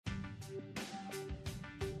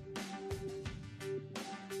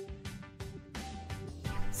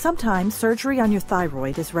Sometimes surgery on your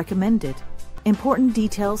thyroid is recommended. Important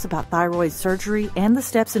details about thyroid surgery and the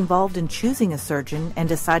steps involved in choosing a surgeon and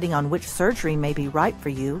deciding on which surgery may be right for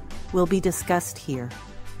you will be discussed here.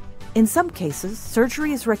 In some cases,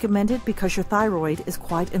 surgery is recommended because your thyroid is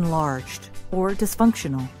quite enlarged or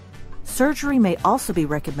dysfunctional. Surgery may also be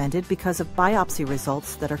recommended because of biopsy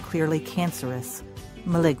results that are clearly cancerous,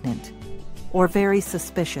 malignant, or very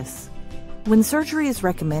suspicious. When surgery is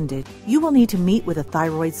recommended, you will need to meet with a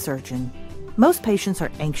thyroid surgeon. Most patients are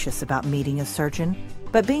anxious about meeting a surgeon,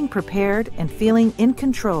 but being prepared and feeling in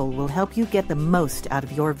control will help you get the most out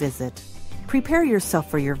of your visit. Prepare yourself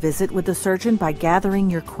for your visit with the surgeon by gathering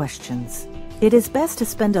your questions. It is best to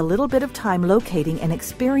spend a little bit of time locating an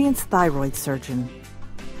experienced thyroid surgeon.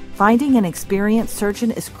 Finding an experienced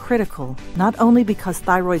surgeon is critical, not only because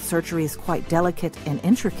thyroid surgery is quite delicate and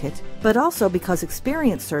intricate, but also because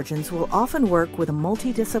experienced surgeons will often work with a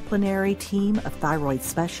multidisciplinary team of thyroid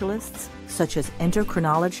specialists, such as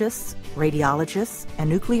endocrinologists, radiologists, and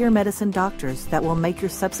nuclear medicine doctors that will make your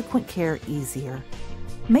subsequent care easier.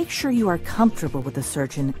 Make sure you are comfortable with the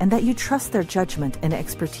surgeon and that you trust their judgment and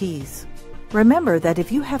expertise. Remember that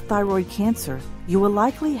if you have thyroid cancer, you will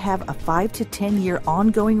likely have a 5 to 10 year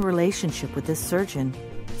ongoing relationship with this surgeon,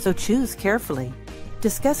 so choose carefully.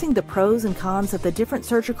 Discussing the pros and cons of the different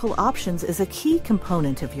surgical options is a key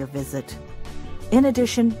component of your visit. In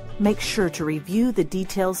addition, make sure to review the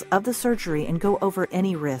details of the surgery and go over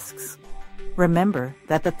any risks. Remember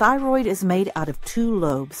that the thyroid is made out of 2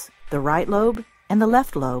 lobes, the right lobe and the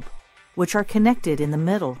left lobe, which are connected in the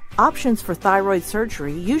middle. Options for thyroid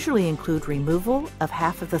surgery usually include removal of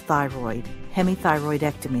half of the thyroid,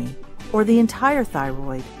 hemithyroidectomy, or the entire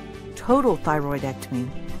thyroid, total thyroidectomy.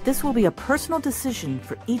 This will be a personal decision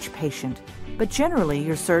for each patient, but generally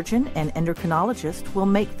your surgeon and endocrinologist will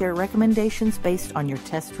make their recommendations based on your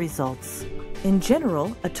test results. In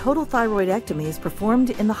general, a total thyroidectomy is performed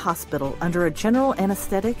in the hospital under a general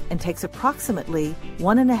anesthetic and takes approximately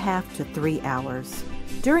 1.5 to 3 hours.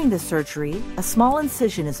 During the surgery, a small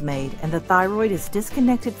incision is made and the thyroid is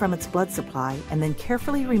disconnected from its blood supply and then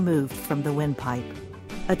carefully removed from the windpipe.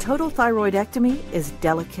 A total thyroidectomy is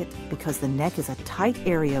delicate because the neck is a tight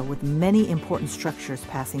area with many important structures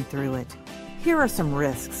passing through it. Here are some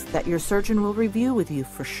risks that your surgeon will review with you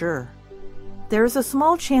for sure. There is a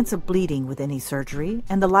small chance of bleeding with any surgery,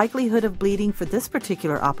 and the likelihood of bleeding for this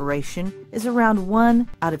particular operation is around 1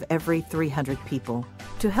 out of every 300 people.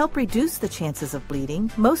 To help reduce the chances of bleeding,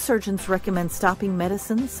 most surgeons recommend stopping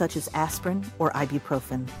medicines such as aspirin or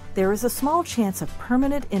ibuprofen. There is a small chance of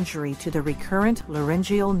permanent injury to the recurrent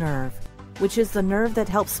laryngeal nerve, which is the nerve that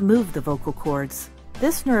helps move the vocal cords.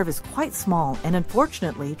 This nerve is quite small and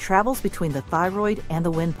unfortunately travels between the thyroid and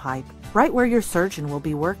the windpipe, right where your surgeon will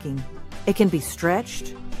be working. It can be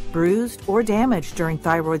stretched, bruised, or damaged during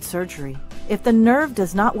thyroid surgery. If the nerve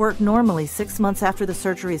does not work normally 6 months after the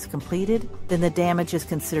surgery is completed, then the damage is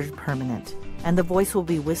considered permanent, and the voice will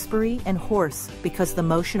be whispery and hoarse because the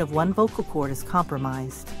motion of one vocal cord is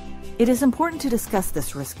compromised. It is important to discuss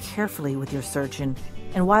this risk carefully with your surgeon,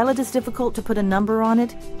 and while it is difficult to put a number on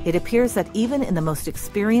it, it appears that even in the most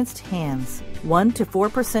experienced hands, 1 to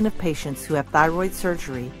 4% of patients who have thyroid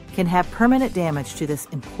surgery can have permanent damage to this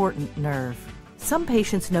important nerve. Some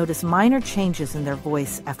patients notice minor changes in their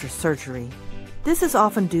voice after surgery. This is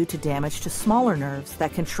often due to damage to smaller nerves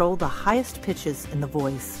that control the highest pitches in the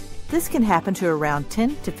voice. This can happen to around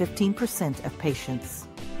 10 to 15% of patients.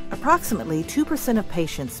 Approximately 2% of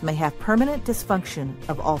patients may have permanent dysfunction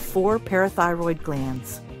of all 4 parathyroid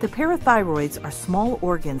glands. The parathyroids are small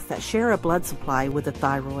organs that share a blood supply with the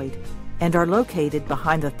thyroid and are located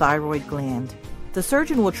behind the thyroid gland. The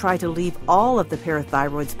surgeon will try to leave all of the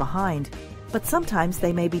parathyroids behind, but sometimes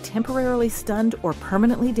they may be temporarily stunned or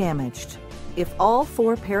permanently damaged. If all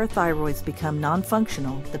 4 parathyroids become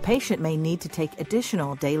non-functional, the patient may need to take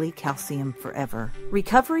additional daily calcium forever.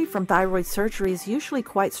 Recovery from thyroid surgery is usually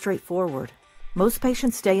quite straightforward. Most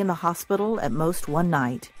patients stay in the hospital at most 1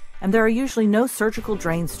 night, and there are usually no surgical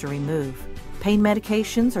drains to remove. Pain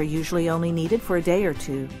medications are usually only needed for a day or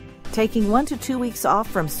 2. Taking 1 to 2 weeks off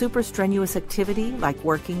from super strenuous activity like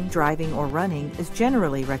working, driving, or running is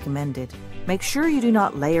generally recommended. Make sure you do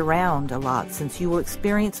not lay around a lot since you will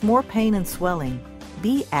experience more pain and swelling.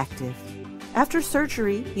 Be active. After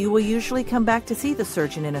surgery, you will usually come back to see the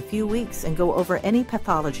surgeon in a few weeks and go over any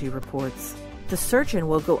pathology reports. The surgeon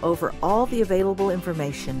will go over all the available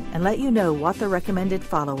information and let you know what the recommended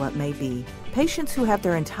follow-up may be. Patients who have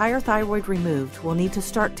their entire thyroid removed will need to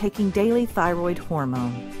start taking daily thyroid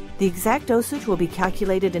hormone. The exact dosage will be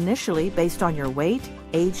calculated initially based on your weight,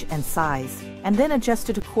 age, and size, and then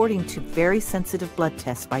adjusted according to very sensitive blood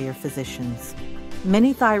tests by your physicians.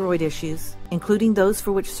 Many thyroid issues, including those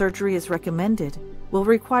for which surgery is recommended, will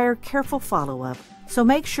require careful follow-up, so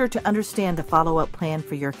make sure to understand the follow-up plan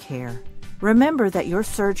for your care. Remember that your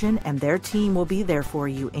surgeon and their team will be there for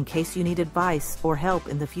you in case you need advice or help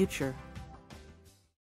in the future.